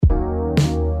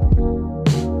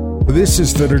This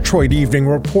is the Detroit Evening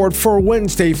Report for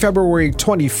Wednesday, February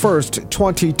 21st,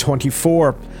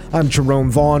 2024. I'm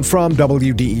Jerome Vaughn from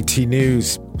WDET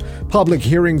News. Public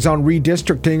hearings on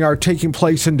redistricting are taking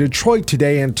place in Detroit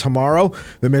today and tomorrow.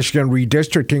 The Michigan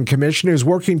Redistricting Commission is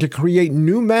working to create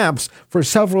new maps for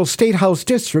several State House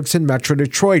districts in Metro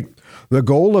Detroit. The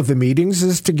goal of the meetings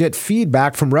is to get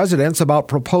feedback from residents about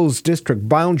proposed district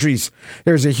boundaries.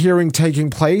 There's a hearing taking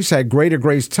place at Greater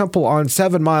Grace Temple on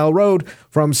 7 Mile Road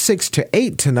from 6 to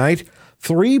 8 tonight.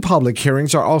 3 public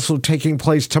hearings are also taking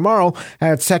place tomorrow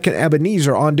at 2nd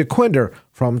Ebenezer on DeQuinder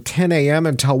from 10 a.m.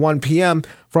 until 1 p.m.,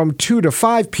 from 2 to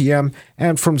 5 p.m.,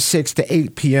 and from 6 to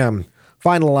 8 p.m.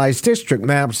 Finalized district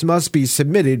maps must be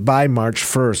submitted by March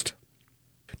 1st.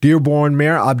 Dearborn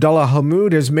Mayor Abdullah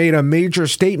Hammoud has made a major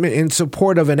statement in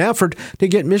support of an effort to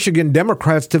get Michigan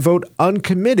Democrats to vote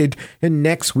uncommitted in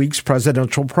next week's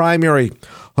presidential primary.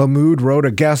 Hammoud wrote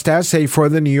a guest essay for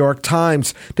the New York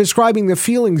Times describing the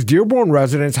feelings Dearborn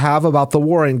residents have about the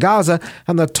war in Gaza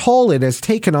and the toll it has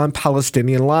taken on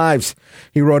Palestinian lives.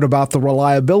 He wrote about the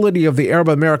reliability of the Arab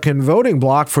American voting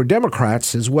bloc for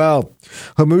Democrats as well.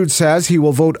 Hammoud says he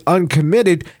will vote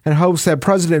uncommitted and hopes that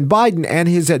President Biden and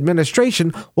his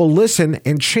administration will listen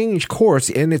and change course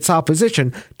in its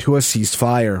opposition to a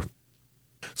ceasefire.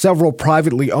 Several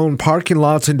privately owned parking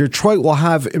lots in Detroit will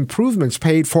have improvements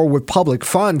paid for with public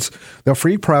funds. The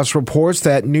Free Press reports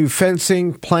that new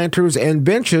fencing, planters, and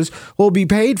benches will be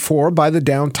paid for by the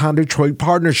Downtown Detroit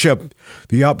Partnership.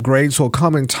 The upgrades will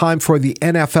come in time for the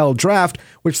NFL Draft,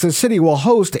 which the city will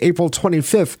host April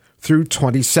 25th through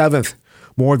 27th.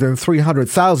 More than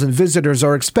 300,000 visitors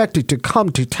are expected to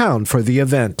come to town for the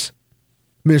event.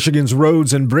 Michigan's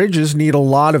roads and bridges need a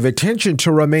lot of attention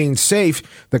to remain safe.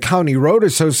 The County Road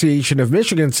Association of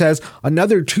Michigan says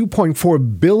another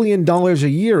 $2.4 billion a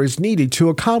year is needed to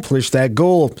accomplish that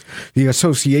goal. The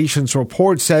association's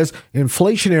report says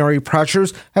inflationary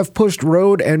pressures have pushed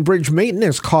road and bridge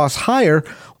maintenance costs higher,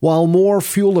 while more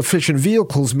fuel-efficient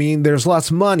vehicles mean there's less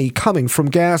money coming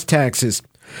from gas taxes.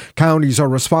 Counties are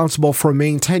responsible for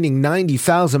maintaining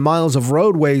 90,000 miles of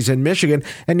roadways in Michigan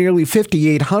and nearly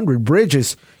 5,800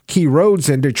 bridges. Key roads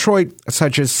in Detroit,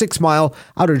 such as 6 Mile,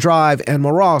 Outer Drive, and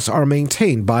Moross, are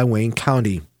maintained by Wayne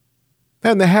County.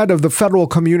 And the head of the Federal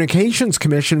Communications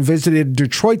Commission visited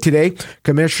Detroit today.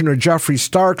 Commissioner Jeffrey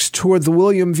Starks toured the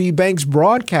William V. Banks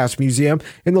Broadcast Museum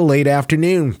in the late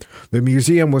afternoon. The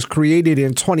museum was created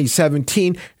in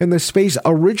 2017 in the space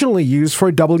originally used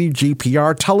for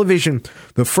WGPR television,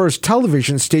 the first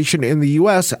television station in the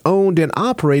U.S. owned and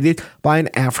operated by an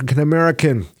African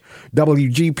American.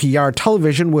 WGPR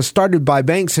television was started by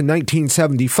Banks in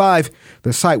 1975.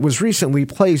 The site was recently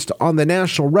placed on the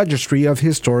National Registry of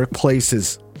Historic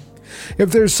Places.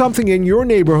 If there's something in your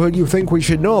neighborhood you think we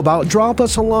should know about, drop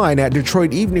us a line at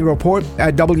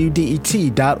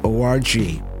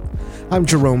DetroitEveningReport@WDET.org. I'm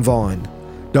Jerome Vaughn,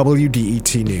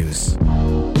 WDET News.